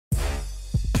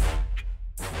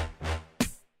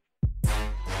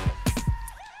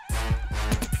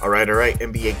All right.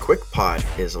 NBA Quick Pod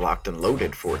is locked and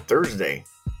loaded for Thursday,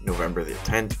 November the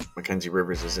 10th. Mackenzie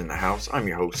Rivers is in the house. I'm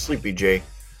your host, SleepyJ.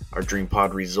 Our Dream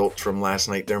Pod results from last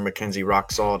night there. Mackenzie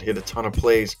rock solid, hit a ton of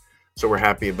plays, so we're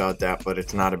happy about that, but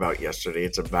it's not about yesterday.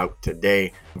 It's about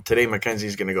today. Today,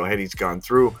 Mackenzie's going to go ahead. He's gone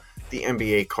through the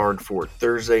NBA card for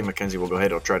Thursday. Mackenzie will go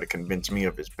ahead. He'll try to convince me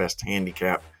of his best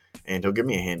handicap, and he'll give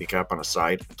me a handicap on a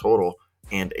side, a total,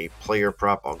 and a player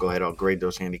prop. I'll go ahead. I'll grade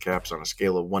those handicaps on a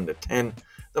scale of 1 to 10.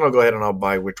 Then I'll go ahead and I'll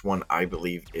buy which one I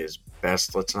believe is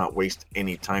best. Let's not waste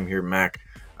any time here, Mac.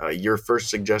 Your first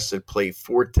suggested play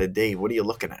for today, what are you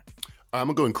looking at? I'm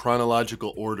going to go in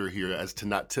chronological order here as to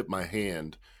not tip my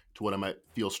hand to what I might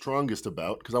feel strongest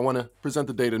about, because I want to present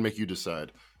the data and make you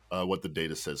decide what the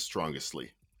data says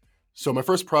strongestly. So my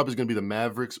first prop is going to be the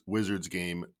Mavericks-Wizards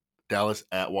game, Dallas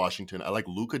at Washington. I like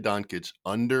Luka Doncic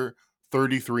under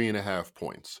 33.5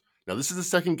 points. Now, this is the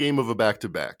second game of a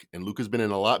back-to-back, and Luka's been in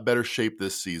a lot better shape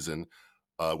this season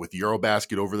with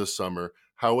Eurobasket over the summer.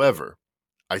 However,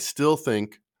 I still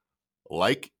think,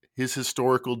 like his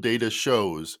historical data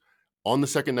shows, on the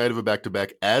second night of a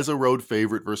back-to-back, as a road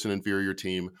favorite versus an inferior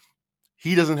team,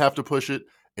 he doesn't have to push it,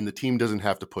 and the team doesn't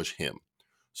have to push him.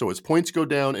 So his points go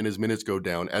down and his minutes go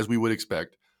down, as we would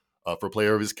expect for a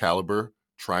player of his caliber,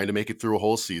 trying to make it through a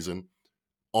whole season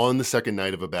on the second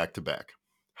night of a back-to-back.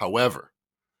 However,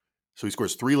 so he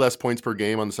scores 3 less points per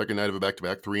game on the second night of a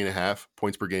back-to-back, 3.5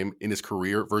 points per game in his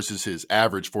career versus his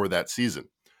average for that season.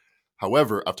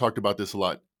 However, I've talked about this a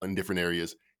lot in different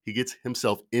areas. He gets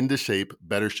himself into shape,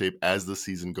 better shape as the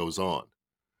season goes on.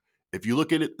 If you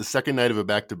look at it the second night of a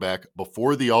back-to-back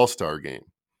before the All-Star game,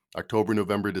 October,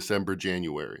 November, December,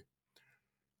 January,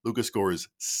 Luka scores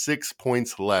 6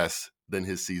 points less than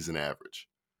his season average.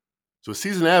 So his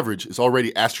season average is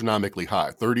already astronomically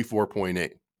high,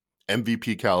 34.8,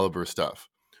 MVP caliber stuff.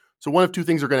 So one of two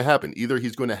things are going to happen. Either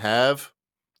he's going to have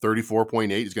 34.8,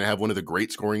 he's going to have one of the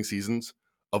great scoring seasons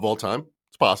of all time.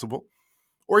 It's possible.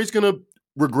 Or he's going to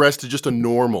regress to just a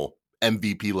normal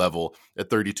MVP level at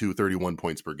 32, 31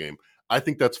 points per game. I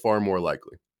think that's far more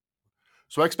likely.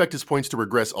 So I expect his points to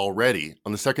regress already.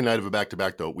 On the second night of a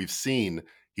back-to-back, though, we've seen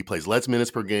he plays less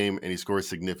minutes per game and he scores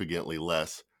significantly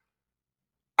less.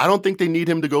 I don't think they need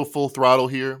him to go full throttle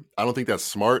here. I don't think that's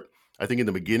smart. I think in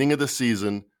the beginning of the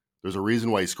season, there's a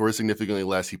reason why he scores significantly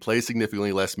less. He plays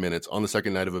significantly less minutes on the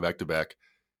second night of a back-to-back.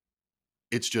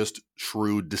 It's just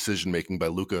shrewd decision-making by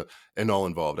Luka and all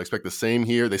involved. I expect the same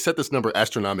here. They set this number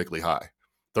astronomically high,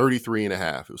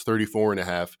 33.5. It was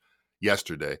 34.5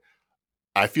 yesterday.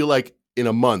 I feel like in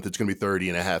a month, it's going to be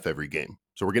 30.5 every game.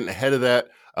 So we're getting ahead of that.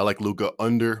 I like Luka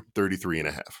under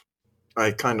 33.5.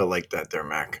 I kind of like that there,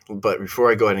 Mac. But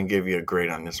before I go ahead and give you a grade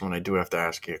on this one, I do have to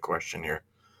ask you a question here.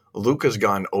 Luka's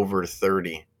gone over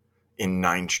 30 in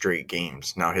 9 straight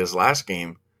games. Now, his last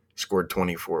game scored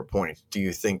 24 points. Do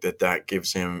you think that that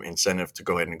gives him incentive to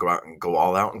go ahead and go out and go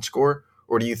all out and score?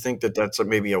 Or do you think that that's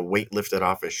maybe a weight lifted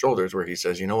off his shoulders where he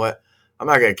says, you know what, I'm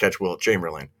not going to catch Wilt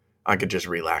Chamberlain. I could just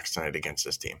relax tonight against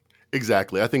this team.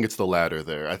 Exactly. I think it's the latter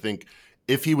there. I think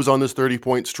if he was on this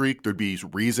 30-point streak, there'd be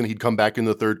reason he'd come back in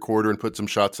the third quarter and put some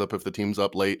shots up if the team's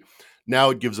up late. Now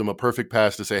it gives him a perfect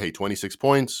pass to say, hey, 26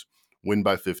 points, win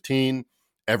by 15,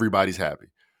 everybody's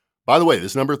happy. By the way,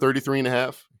 this number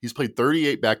 33.5, he's played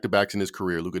 38 back-to-backs in his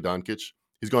career, Luka Doncic.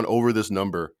 He's gone over this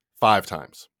number 5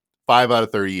 times, 5 out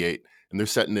of 38, and they're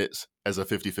setting it as a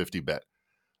 50-50 bet.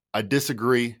 I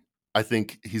disagree. I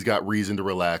think he's got reason to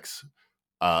relax.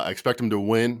 I expect him to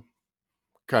win,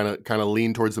 kind of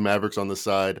lean towards the Mavericks on the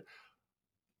side,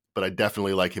 but I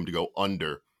definitely like him to go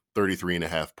under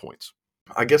 33.5 points.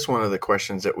 I guess one of the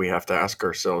questions that we have to ask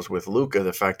ourselves with Luka,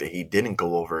 the fact that he didn't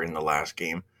go over in the last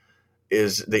game,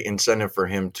 is the incentive for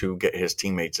him to get his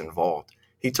teammates involved.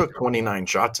 He took 29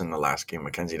 shots in the last game,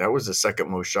 Mackenzie. That was the second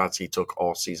most shots he took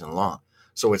all season long.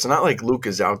 So it's not like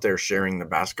Luka's out there sharing the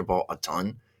basketball a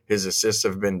ton. His assists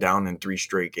have been down in 3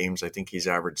 straight games. I think he's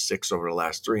averaged 6 over the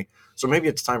last 3. So maybe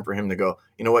it's time for him to go,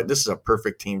 you know what, this is a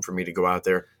perfect team for me to go out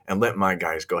there and let my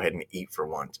guys go ahead and eat for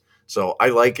once. So I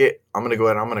like it. I'm going to go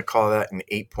ahead. I'm going to call that an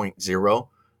 8.0.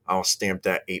 I'll stamp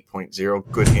that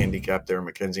 8.0. Good handicap there,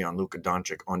 Mackenzie, on Luka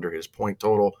Doncic under his point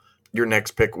total. Your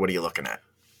next pick, what are you looking at?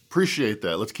 Appreciate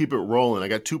that. Let's keep it rolling. I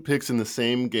got 2 picks in the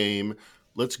same game.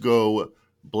 Let's go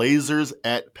Blazers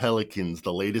at Pelicans,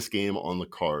 the latest game on the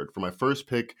card. For my first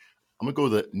pick, I'm going to go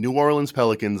the New Orleans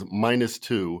Pelicans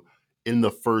 -2 in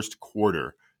the first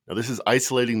quarter. Now, this is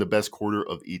isolating the best quarter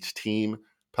of each team.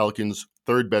 Pelicans,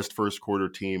 third best first quarter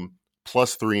team,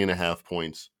 +3.5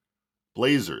 points.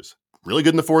 Blazers, really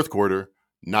good in the fourth quarter,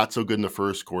 not so good in the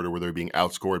first quarter where they're being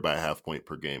outscored by a half point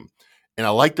per game. And I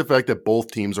like the fact that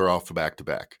both teams are off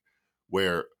back-to-back,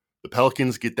 where The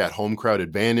Pelicans get that home crowd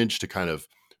advantage to kind of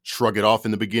shrug it off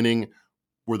in the beginning,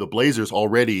 where the Blazers,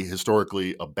 already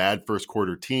historically a bad first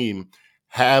quarter team,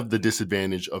 have the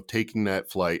disadvantage of taking that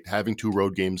flight, having 2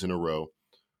 road games in a row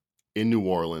in New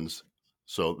Orleans.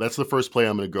 So that's the first play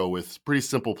I'm going to go with. Pretty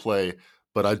simple play,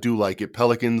 but I do like it.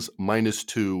 Pelicans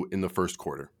 -2 in the first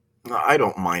quarter. No, I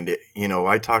don't mind it.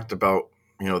 I talked about,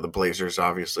 the Blazers.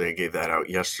 Obviously, I gave that out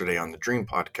yesterday on the Dream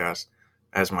podcast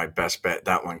as my best bet.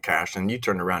 That one cashed. And you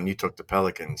turned around and you took the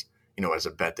Pelicans, as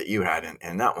a bet that you had,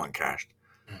 and that one cashed.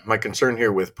 My concern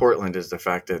here with Portland is the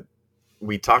fact that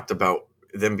we talked about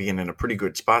them being in a pretty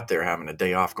good spot there, having a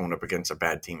day off going up against a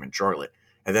bad team in Charlotte,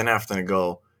 and then having to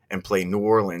go and play New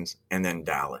Orleans and then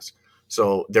Dallas.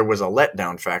 So there was a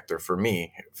letdown factor for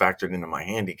me, factored into my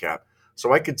handicap.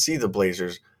 So I could see the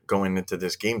Blazers going into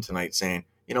this game tonight saying,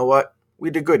 you know what? We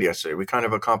did good yesterday. We kind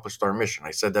of accomplished our mission.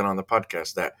 I said that on the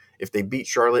podcast that if they beat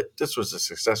Charlotte, this was a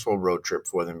successful road trip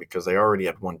for them because they already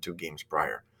had won 2 games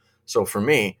prior. So for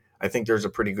me, I think there's a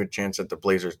pretty good chance that the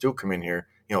Blazers do come in here,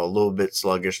 a little bit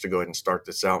sluggish to go ahead and start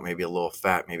this out, maybe a little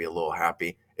fat, maybe a little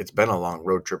happy. It's been a long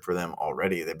road trip for them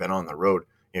already. They've been on the road.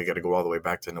 You got to go all the way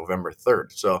back to November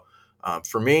 3rd. So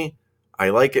for me, I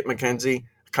like it, Mackenzie.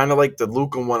 Kind of like the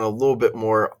Luka one a little bit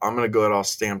more. I'm going to go ahead. I'll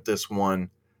stamp this one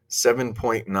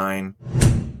 7.9.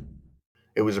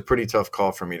 It was a pretty tough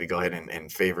call for me to go ahead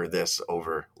and favor this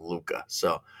over Luka.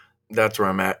 So that's where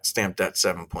I'm at. Stamped at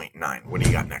 7.9. What do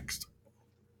you got next?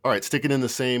 All right, sticking in the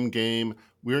same game,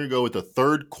 we're going to go with the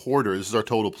third quarter. This is our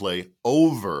total play,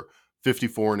 over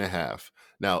 54.5.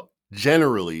 Now,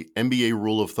 generally, NBA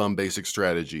rule of thumb basic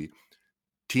strategy,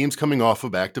 teams coming off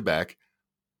of back-to-back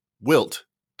wilt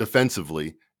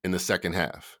defensively in the second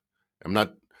half. I'm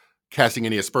not casting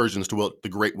any aspersions to the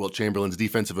great Wilt Chamberlain's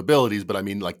defensive abilities, but I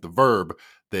mean like the verb,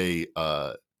 they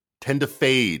tend to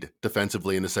fade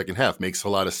defensively in the second half. Makes a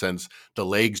lot of sense. The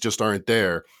legs just aren't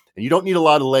there. And you don't need a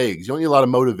lot of legs. You don't need a lot of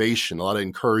motivation, a lot of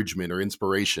encouragement or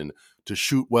inspiration to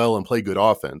shoot well and play good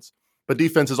offense. But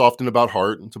defense is often about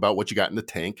heart. It's about what you got in the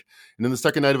tank. And in the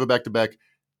second night of a back-to-back,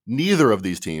 neither of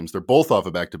these teams, they're both off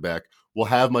a back-to-back, will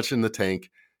have much in the tank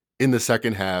in the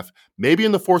second half. Maybe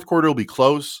in the fourth quarter it'll be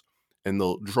close, and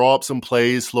they'll draw up some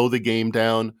plays, slow the game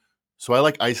down. So I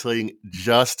like isolating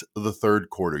just the third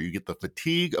quarter. You get the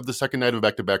fatigue of the second night of a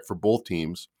back-to-back for both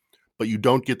teams, but you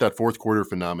don't get that fourth quarter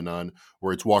phenomenon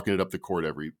where it's walking it up the court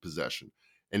every possession.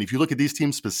 And if you look at these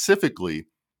teams specifically,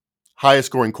 highest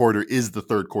scoring quarter is the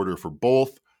third quarter for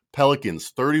both. Pelicans,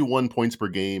 31 points per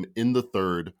game in the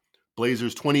third.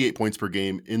 Blazers, 28 points per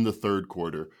game in the third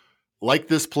quarter. Like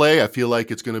this play, I feel like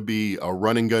it's going to be a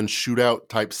run and gun shootout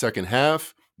type second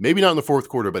half. Maybe not in the fourth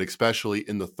quarter, but especially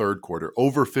in the third quarter.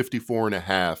 Over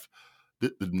 54.5.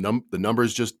 The number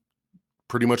is just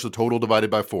pretty much the total divided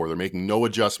by 4. They're making no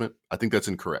adjustment. I think that's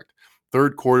incorrect.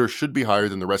 Third quarter should be higher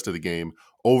than the rest of the game.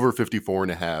 Over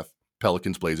 54.5.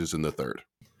 Pelicans, Blazers in the third.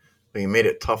 You made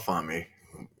it tough on me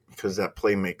because that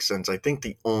play makes sense. I think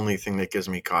the only thing that gives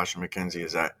me caution, Mackenzie,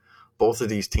 is that both of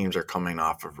these teams are coming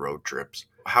off of road trips.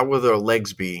 How will their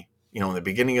legs be, in the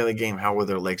beginning of the game? How will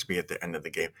their legs be at the end of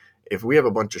the game? If we have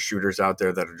a bunch of shooters out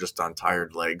there that are just on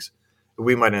tired legs,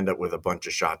 we might end up with a bunch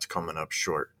of shots coming up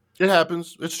short. It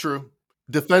happens. It's true.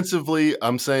 Defensively,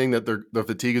 I'm saying that their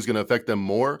fatigue is going to affect them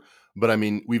more. But, I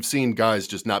mean, we've seen guys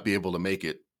just not be able to make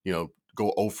it,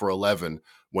 go 0 for 11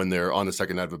 when they're on the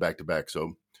second night of a back-to-back.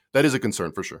 So that is a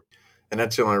concern for sure. And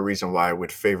that's the only reason why I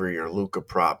would favor your Luka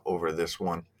prop over this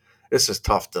one. This is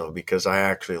tough, though, because I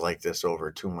actually like this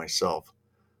over to myself.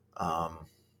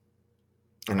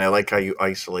 And I like how you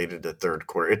isolated the third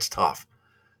quarter. It's tough.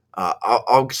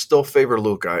 I'll still favor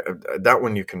Luka. That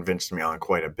one you convinced me on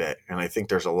quite a bit. And I think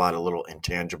there's a lot of little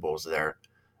intangibles there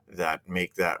that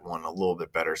make that one a little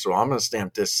bit better. So I'm going to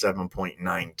stamp this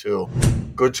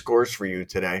 7.92. Good scores for you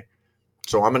today.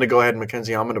 So I'm going to go ahead,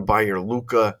 Mackenzie. I'm going to buy your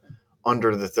Luka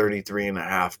under the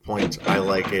 33.5 points. I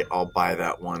like it. I'll buy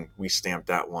that one. We stamped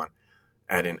that one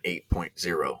at an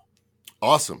 8.0.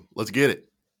 Awesome. Let's get it.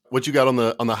 What you got on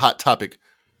the hot topic?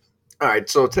 All right.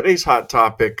 So today's hot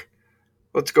topic,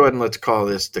 let's go ahead and let's call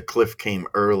this The Cliff Came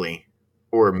Early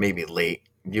or maybe late.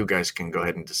 You guys can go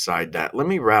ahead and decide that. Let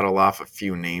me rattle off a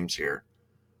few names here.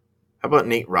 How about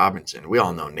Nate Robinson? We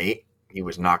all know Nate. He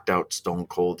was knocked out stone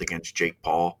cold against Jake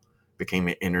Paul, became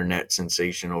an internet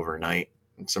sensation overnight.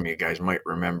 And some of you guys might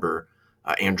remember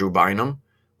Andrew Bynum.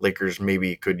 Lakers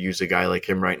maybe could use a guy like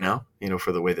him right now,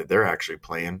 for the way that they're actually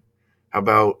playing. How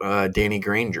about Danny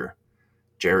Granger,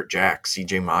 Jarrett Jack,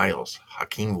 CJ Miles,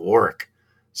 Hakeem Warwick?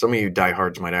 Some of you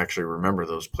diehards might actually remember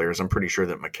those players. I'm pretty sure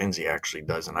that Mackenzie actually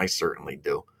does, and I certainly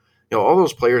do. All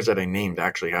those players that I named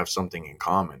actually have something in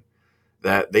common.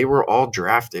 that they were all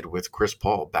drafted with Chris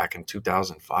Paul back in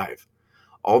 2005.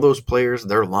 All those players,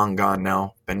 they're long gone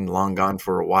now, been long gone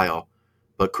for a while,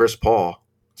 but Chris Paul,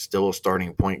 still a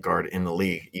starting point guard in the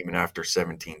league, even after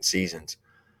 17 seasons.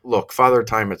 Look, father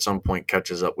time at some point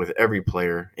catches up with every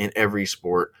player in every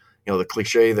sport. The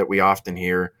cliche that we often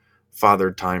hear,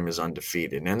 father time is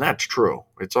undefeated. And that's true.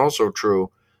 It's also true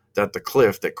that the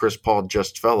cliff that Chris Paul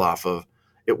just fell off of,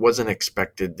 it wasn't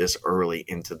expected this early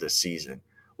into the season.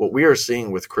 What we are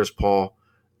seeing with Chris Paul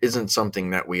isn't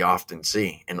something that we often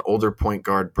see. An older point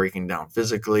guard breaking down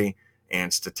physically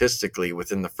and statistically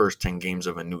within the first 10 games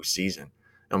of a new season.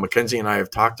 Now, Mackenzie and I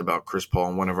have talked about Chris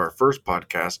Paul in one of our first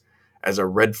podcasts as a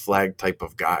red flag type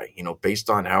of guy, based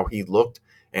on how he looked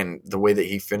and the way that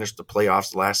he finished the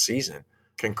playoffs last season.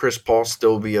 Can Chris Paul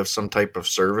still be of some type of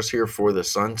service here for the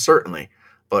Suns? Certainly.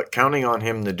 But counting on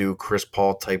him to do Chris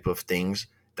Paul type of things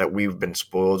that we've been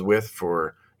spoiled with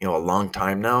for, a long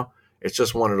time now, it's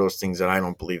just one of those things that I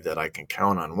don't believe that I can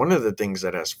count on. One of the things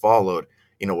that has followed,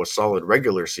 a solid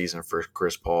regular season for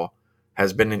Chris Paul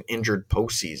has been an injured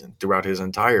postseason throughout his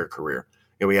entire career.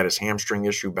 He had his hamstring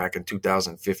issue back in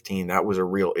 2015. That was a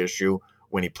real issue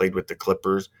when he played with the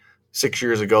Clippers. 6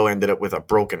 years ago, ended up with a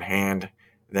broken hand.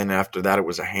 Then after that, it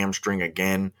was a hamstring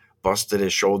again. Busted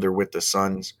his shoulder with the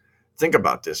Suns. Think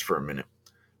about this for a minute.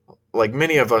 Like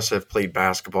many of us have played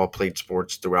basketball, played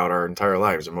sports throughout our entire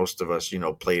lives. And most of us,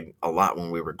 played a lot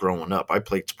when we were growing up. I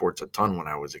played sports a ton when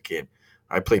I was a kid.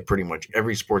 I played pretty much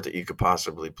every sport that you could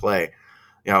possibly play.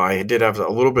 I did have a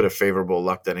little bit of favorable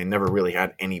luck that I never really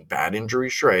had any bad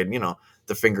injuries. Sure, I had,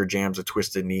 the finger jams, the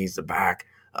twisted knees, the back,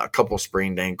 a couple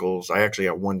sprained ankles. I actually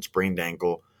had one sprained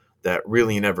ankle that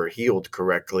really never healed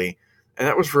correctly. And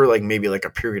that was for maybe a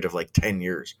period of 10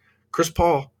 years. Chris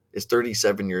Paul is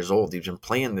 37 years old. He's been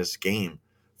playing this game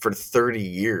for 30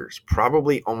 years,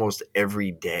 probably almost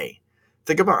every day.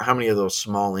 Think about how many of those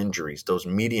small injuries, those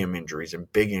medium injuries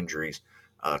and big injuries,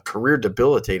 career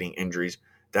debilitating injuries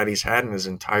that he's had in his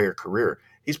entire career.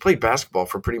 He's played basketball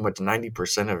for pretty much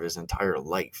 90% of his entire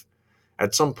life.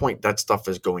 At some point, that stuff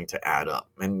is going to add up.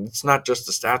 And it's not just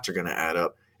the stats are going to add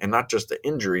up and not just the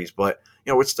injuries, but,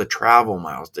 it's the travel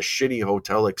miles, the shitty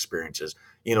hotel experiences,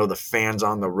 the fans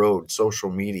on the road,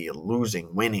 social media,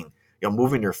 losing, winning,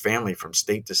 moving your family from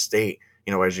state to state,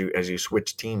 as you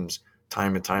switch teams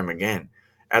time and time again.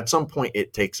 At some point,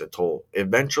 it takes a toll.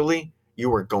 Eventually,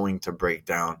 you are going to break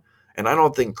down. And I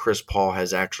don't think Chris Paul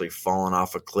has actually fallen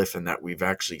off a cliff and that we've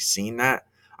actually seen that.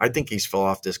 I think he's fell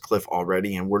off this cliff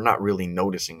already, and we're not really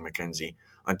noticing, Mackenzie,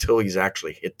 until he's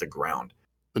actually hit the ground.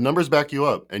 The numbers back you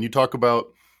up. And you talk about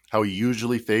how he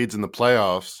usually fades in the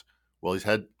playoffs. Well, he's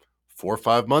had 4 or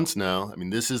 5 months now. I mean,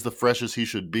 this is the freshest he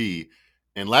should be.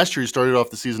 And last year, he started off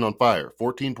the season on fire.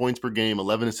 14 points per game,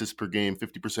 11 assists per game,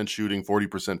 50% shooting,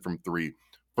 40% from three.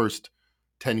 First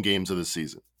 10 games of the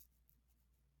season.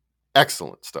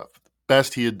 Excellent stuff.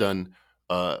 Best he had done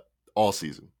all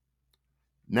season.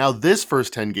 Now, this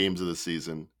first 10 games of the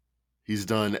season, he's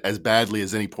done as badly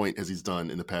as any point as he's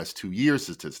done in the past 2 years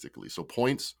statistically. So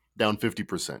points down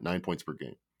 50%, 9 points per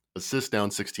game. Assists down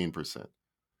 16%.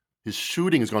 His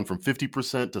shooting has gone from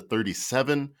 50% to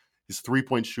 37%. His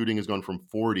three-point shooting has gone from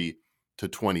 40 to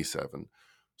 27.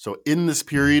 So in this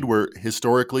period where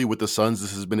historically with the Suns,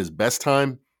 this has been his best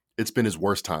time, it's been his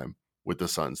worst time with the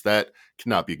Suns. That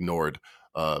cannot be ignored.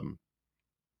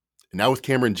 Now with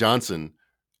Cameron Johnson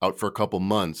out for a couple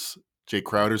months, Jay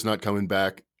Crowder's not coming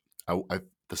back.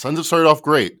 The Suns have started off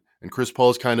great, and Chris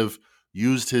Paul's kind of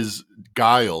used his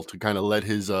guile to kind of let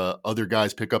his other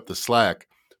guys pick up the slack.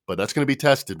 But that's going to be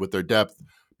tested with their depth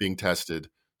being tested.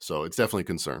 So it's definitely a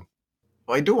concern.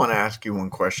 Well, I do want to ask you one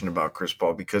question about Chris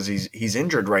Paul because he's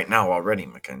injured right now already,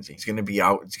 Mackenzie. He's going to be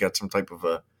out. He's got some type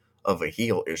of a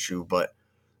heel issue. But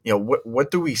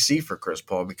what do we see for Chris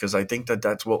Paul? Because I think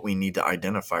that's what we need to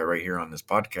identify right here on this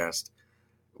podcast.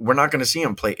 We're not going to see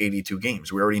him play 82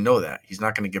 games. We already know that. He's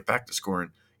not going to get back to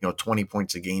scoring 20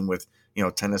 points a game with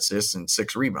 10 assists and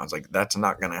 6 rebounds. Like that's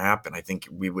not going to happen. I think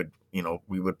we would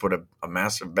put a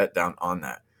massive bet down on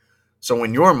that. So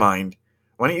in your mind,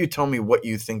 why don't you tell me what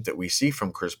you think that we see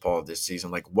from Chris Paul this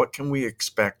season? Like, what can we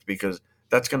expect? Because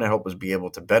that's going to help us be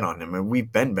able to bet on him. And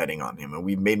we've been betting on him, and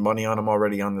we've made money on him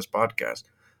already on this podcast.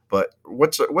 But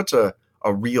what's a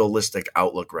realistic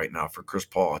outlook right now for Chris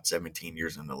Paul at 17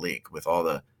 years in the league with all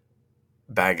the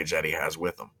baggage that he has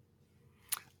with him?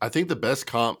 I think the best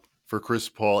comp for Chris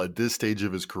Paul at this stage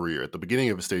of his career, at the beginning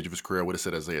of his stage of his career, I would have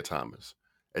said Isaiah Thomas.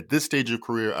 At this stage of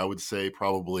career, I would say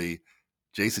probably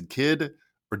Jason Kidd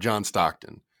or John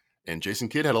Stockton. And Jason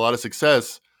Kidd had a lot of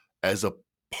success as a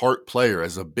part player,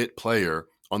 as a bit player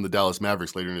on the Dallas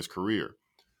Mavericks later in his career.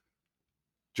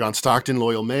 John Stockton,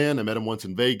 loyal man. I met him once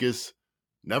in Vegas.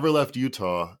 Never left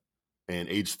Utah. And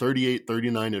age 38,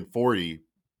 39, and 40,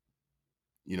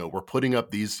 we're putting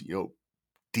up these,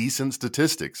 decent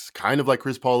statistics, kind of like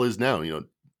Chris Paul is now,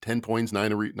 10 points,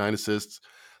 9 assists.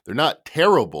 They're not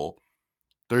terrible.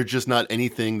 They're just not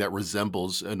anything that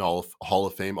resembles an Hall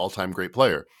of Fame all-time great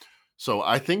player. So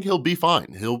I think he'll be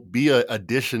fine. He'll be an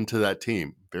addition to that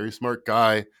team. Very smart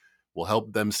guy. Will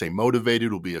help them stay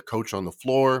motivated. Will be a coach on the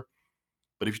floor.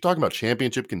 But if you're talking about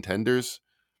championship contenders,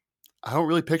 I don't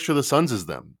really picture the Suns as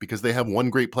them because they have one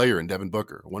great player in Devin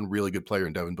Booker, one really good player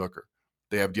in Devin Booker.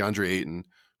 They have DeAndre Ayton,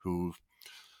 who,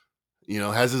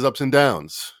 has his ups and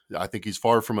downs. I think he's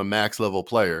far from a max level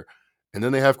player. And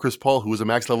then they have Chris Paul, who was a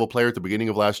max level player at the beginning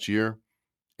of last year,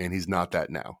 and he's not that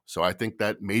now. So I think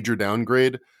that major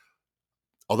downgrade,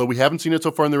 although we haven't seen it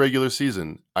so far in the regular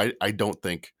season, I don't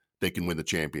think they can win the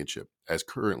championship as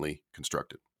currently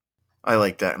constructed. I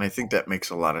like that, and I think that makes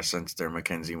a lot of sense there,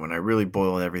 Mackenzie. When I really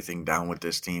boil everything down with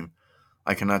this team,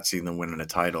 I cannot see them winning a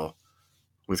title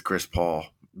with Chris Paul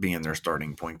being their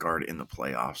starting point guard in the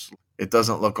playoffs. It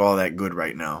doesn't look all that good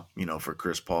right now, for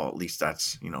Chris Paul. At least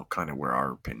that's, kind of where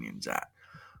our opinion's at.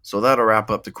 So that'll wrap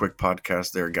up the quick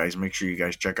podcast there, guys. Make sure you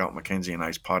guys check out Mackenzie and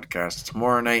I's podcast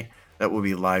tomorrow night. That will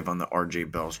be live on the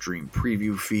RJ Bell Stream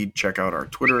preview feed. Check out our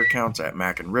Twitter accounts at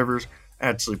Mac and Rivers,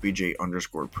 at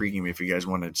SleepyJ_pregame. If you guys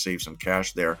wanted to save some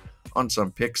cash there on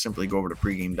some picks, simply go over to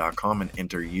pregame.com and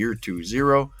enter year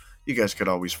 20. You guys could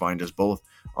always find us both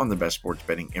on the best sports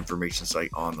betting information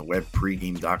site on the web,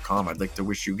 pregame.com. I'd like to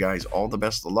wish you guys all the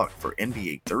best of luck for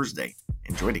NBA Thursday.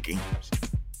 Enjoy the games.